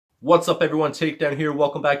What's up everyone, Takedown here.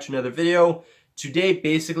 Welcome back to another video. Today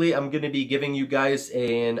basically I'm going to be giving you guys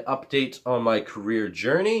an update on my career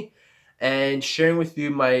journey and sharing with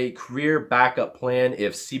you my career backup plan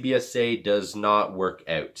if CBSA does not work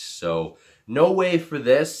out. So no way for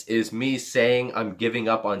this is me saying I'm giving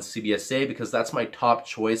up on CBSA because that's my top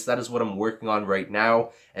choice. That is what I'm working on right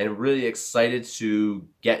now and I'm really excited to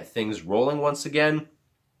get things rolling once again.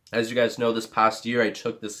 As you guys know, this past year I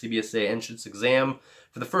took the CBSA entrance exam.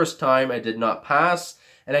 For the first time, I did not pass,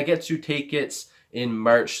 and I get to take it in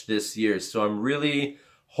March this year. So I'm really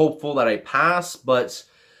hopeful that I pass, but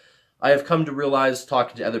I have come to realize,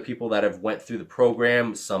 talking to other people that have went through the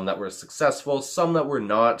program, some that were successful, some that were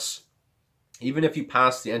not, even if you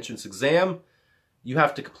pass the entrance exam, you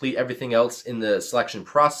have to complete everything else in the selection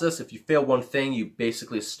process. If you fail one thing, you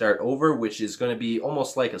basically start over, which is going to be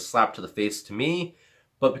almost like a slap to the face to me.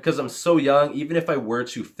 But because I'm so young, even if I were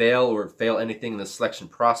to fail anything in the selection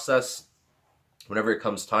process, whenever it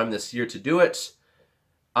comes time this year to do it,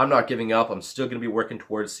 I'm not giving up. I'm still going to be working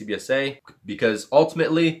towards CBSA because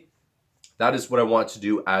ultimately, that is what I want to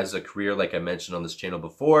do as a career, like I mentioned on this channel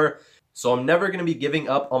before. So I'm never going to be giving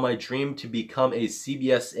up on my dream to become a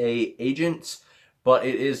CBSA agent, but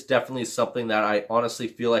it is definitely something that I honestly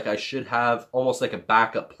feel like I should have almost like a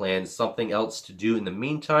backup plan, something else to do in the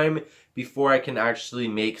meantime before I can actually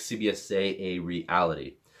make CBSA a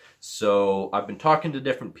reality. So I've been talking to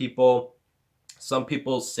different people. Some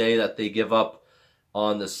people say that they give up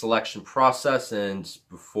on the selection process and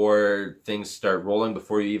before things start rolling,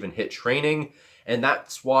 before you even hit training. And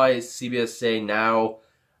that's why CBSA now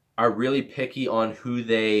are really picky on who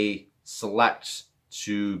they select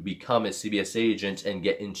to become a CBSA agent and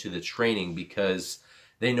get into the training, because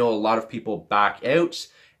they know a lot of people back out,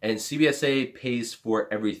 and CBSA pays for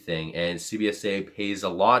everything, and CBSA pays a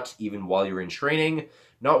lot even while you're in training,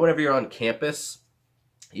 not whenever you're on campus.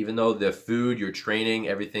 Even though the food, your training,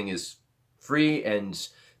 everything is free, and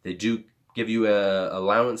they do give you a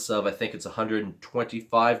allowance of, I think it's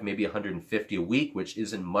 125, maybe 150 a week, which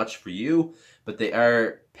isn't much for you, but they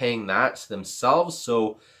are paying that themselves.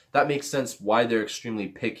 So that makes sense why they're extremely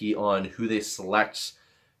picky on who they select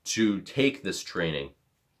to take this training,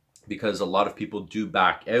 because a lot of people do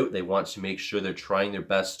back out. They want to make sure they're trying their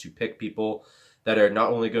best to pick people that are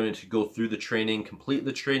not only going to go through the training, complete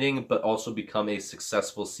the training, but also become a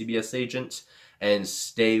successful CBS agent and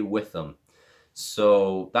stay with them.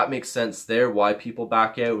 So that makes sense there, why people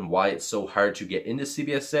back out and why it's so hard to get into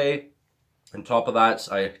CBSA. On top of that,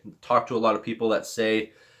 I talk to a lot of people that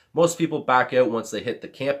say most people back out once they hit the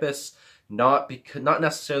campus, not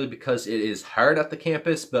necessarily because it is hard at the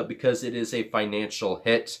campus, but because it is a financial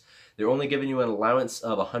hit. They're only giving you an allowance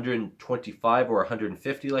of 125 or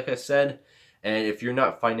 150, like I said. And if you're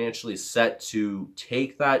not financially set to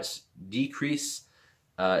take that decrease,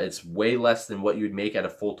 it's way less than what you would make at a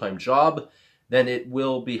full-time job, then it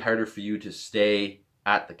will be harder for you to stay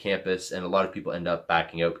at the campus. And a lot of people end up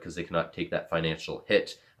backing out because they cannot take that financial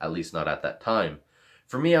hit, at least not at that time.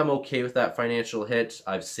 For me, I'm okay with that financial hit.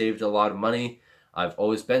 I've saved a lot of money. I've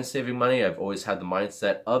always been saving money. I've always had the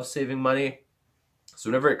mindset of saving money. So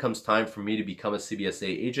whenever it comes time for me to become a CBSA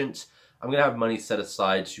agent, I'm going to have money set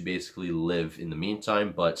aside to basically live in the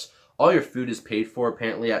meantime. But all your food is paid for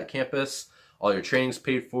apparently at campus. All your training's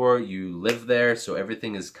paid for. You live there, so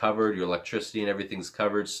everything is covered. Your electricity and everything's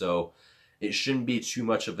covered. So it shouldn't be too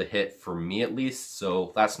much of a hit for me at least.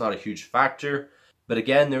 So that's not a huge factor. But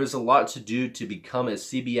again, there is a lot to do to become a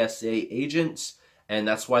CBSA agent, and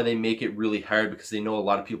that's why they make it really hard, because they know a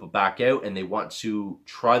lot of people back out and they want to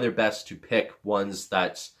try their best to pick ones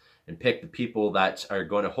that, and pick the people that are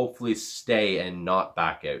going to hopefully stay and not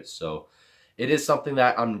back out. So it is something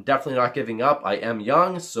that I'm definitely not giving up. I am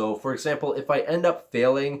young, so for example, if I end up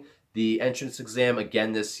failing the entrance exam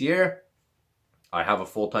again this year, I have a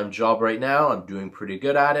full-time job right now. I'm doing pretty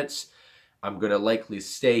good at it. I'm going to likely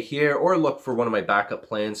stay here or look for one of my backup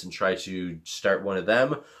plans and try to start one of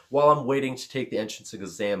them while I'm waiting to take the entrance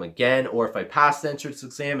exam again. Or if I pass the entrance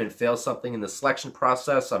exam and fail something in the selection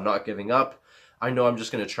process, I'm not giving up. I know I'm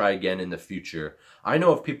just going to try again in the future. I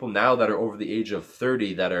know of people now that are over the age of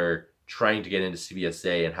 30 that are trying to get into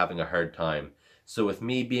CBSA and having a hard time. So with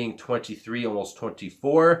me being 23, almost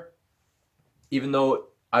 24, even though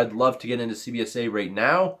I'd love to get into CBSA right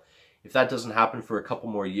now, if that doesn't happen for a couple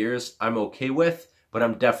more years, I'm okay with, but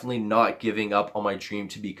I'm definitely not giving up on my dream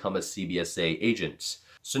to become a CBSA agent.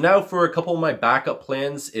 So now for a couple of my backup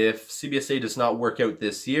plans, if CBSA does not work out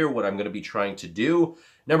this year, what I'm going to be trying to do,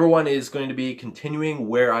 number one is going to be continuing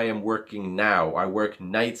where I am working now. I work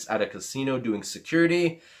nights at a casino doing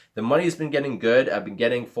security. The money's been getting good. I've been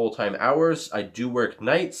getting full-time hours. I do work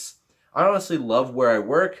nights. I honestly love where I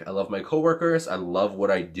work. I love my coworkers. I love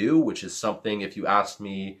what I do, which is something if you asked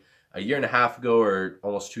me a year and a half ago or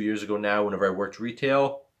almost 2 years ago now, whenever I worked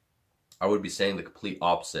retail, I would be saying the complete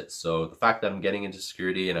opposite. So the fact that I'm getting into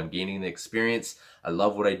security and I'm gaining the experience, I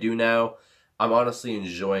love what I do now. I'm honestly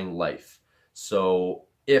enjoying life. So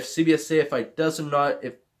if CBSA, for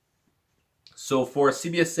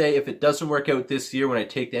CBSA, if it doesn't work out this year when I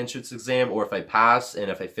take the entrance exam, or if I pass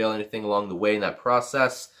and if I fail anything along the way in that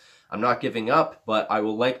process, I'm not giving up, but I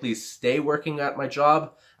will likely stay working at my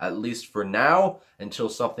job, at least for now, until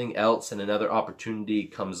something else and another opportunity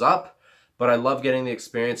comes up. But I love getting the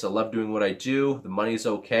experience. I love doing what I do. The money's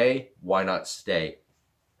okay. Why not stay?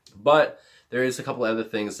 But there is a couple other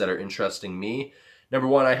things that are interesting me. Number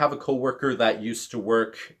one, I have a coworker that used to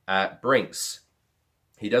work at Brinks.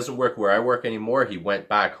 He doesn't work where I work anymore. He went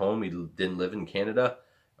back home. He didn't live in Canada,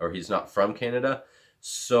 or he's not from Canada.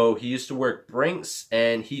 So he used to work Brinks,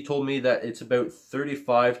 and he told me that it's about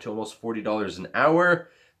 $35 to almost $40 an hour.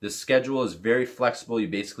 The schedule is very flexible. You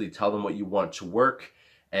basically tell them what you want to work,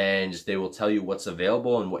 and they will tell you what's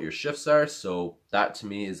available and what your shifts are. So that to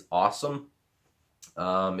me is awesome.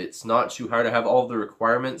 It's not too hard. I have all the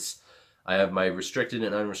requirements. I have my restricted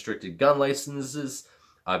and unrestricted gun licenses.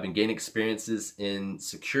 I've been gaining experiences in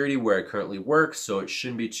security where I currently work, so it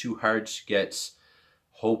shouldn't be too hard to get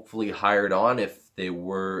hopefully hired on if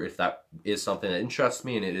that is something that interests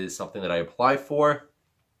me and it is something that I apply for.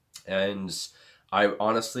 And I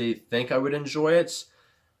honestly think I would enjoy it.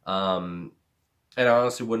 And I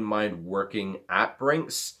honestly wouldn't mind working at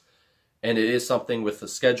Brinks. And it is something with the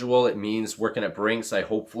schedule. It means working at Brinks, I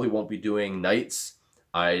hopefully won't be doing nights.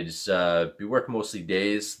 I'd be working mostly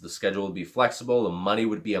days. The schedule would be flexible. The money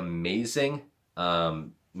would be amazing.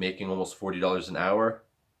 Making almost $40 an hour.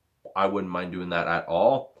 I wouldn't mind doing that at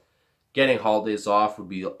all. Getting holidays off would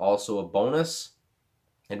be also a bonus.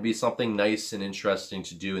 It'd be something nice and interesting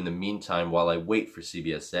to do in the meantime while I wait for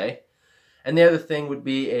CBSA. And the other thing would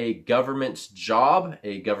be a government job,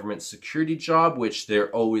 a government security job, which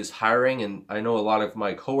they're always hiring. And I know a lot of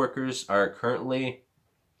my coworkers are currently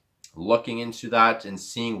looking into that and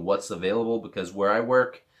seeing what's available, because where I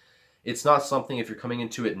work, it's not something, if you're coming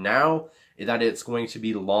into it now, that it's going to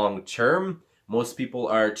be long term. Most people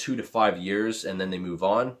are 2 to 5 years and then they move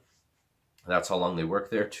on. That's how long they work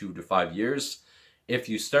there, 2 to 5 years. If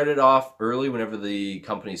you started off early, whenever the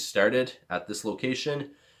company started at this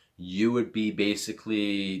location, you would be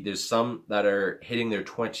basically, there's some that are hitting their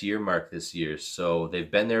 20-year mark this year. So they've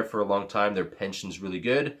been there for a long time. Their pension's really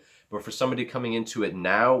good. But for somebody coming into it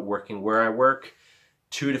now, working where I work,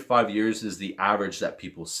 2 to 5 years is the average that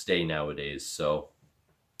people stay nowadays. So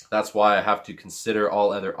that's why I have to consider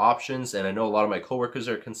all other options. And I know a lot of my coworkers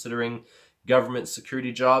are considering government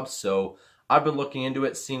security jobs. So I've been looking into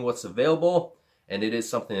it, seeing what's available. And it is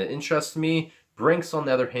something that interests me. Brinks, on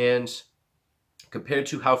the other hand, compared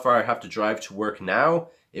to how far I have to drive to work now,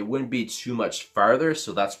 it wouldn't be too much farther.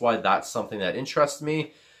 So that's why that's something that interests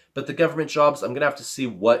me. But the government jobs, I'm going to have to see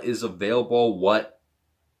what is available, what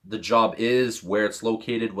the job is, where it's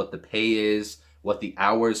located, what the pay is, what the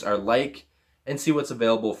hours are like, and see what's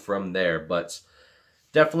available from there. But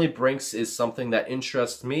definitely Brinks is something that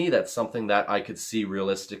interests me. That's something that I could see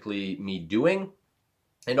realistically me doing.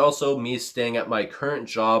 And also me staying at my current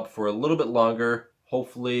job for a little bit longer,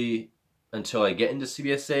 hopefully until I get into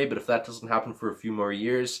CBSA. But if that doesn't happen for a few more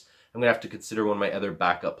years, I'm going to have to consider one of my other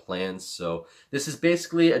backup plans. So this is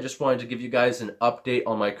basically, I just wanted to give you guys an update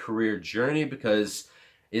on my career journey, because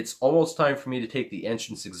it's almost time for me to take the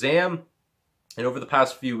entrance exam. And over the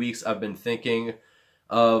past few weeks, I've been thinking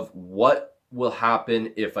of what will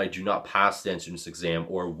happen if I do not pass the entrance exam,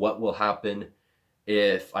 or what will happen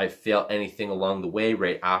if I fail anything along the way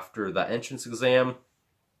right after the entrance exam.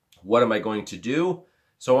 What am I going to do?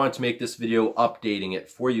 So I wanted to make this video updating it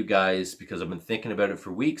for you guys, because I've been thinking about it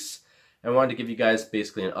for weeks. And I wanted to give you guys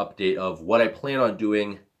basically an update of what I plan on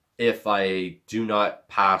doing if I do not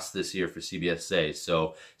pass this year for CBSA.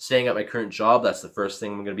 So staying at my current job, that's the first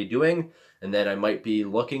thing I'm going to be doing. And then I might be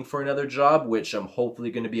looking for another job, which I'm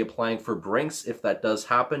hopefully going to be applying for Brinks if that does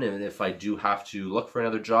happen. And if I do have to look for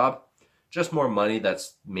another job, just more money.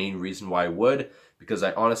 That's the main reason why I would, because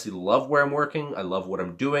I honestly love where I'm working. I love what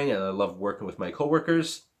I'm doing, and I love working with my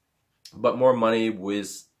coworkers. But more money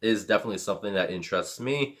is definitely something that interests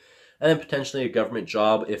me. And then potentially a government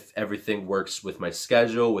job if everything works with my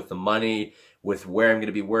schedule, with the money, with where I'm going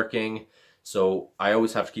to be working. So I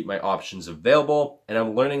always have to keep my options available. And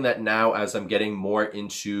I'm learning that now as I'm getting more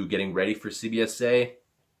into getting ready for CBSA,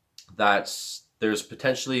 that there's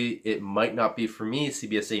potentially, it might not be for me,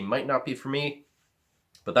 CBSA might not be for me,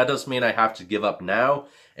 but that doesn't mean I have to give up now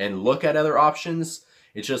and look at other options.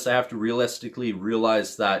 It's just I have to realistically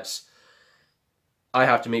realize that I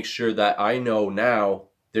have to make sure that I know now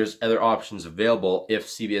there's other options available if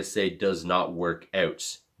CBSA does not work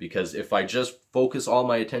out. Because if I just focus all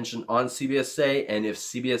my attention on CBSA, and if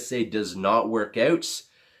CBSA does not work out,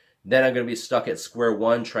 then I'm going to be stuck at square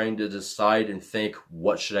one trying to decide and think,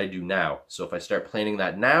 what should I do now? So if I start planning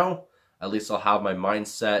that now, at least I'll have my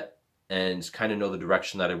mindset and kind of know the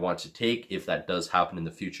direction that I want to take if that does happen in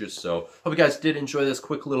the future. So hope you guys did enjoy this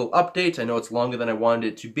quick little update. I know it's longer than I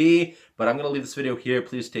wanted it to be, but I'm going to leave this video here.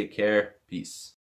 Please take care. Peace.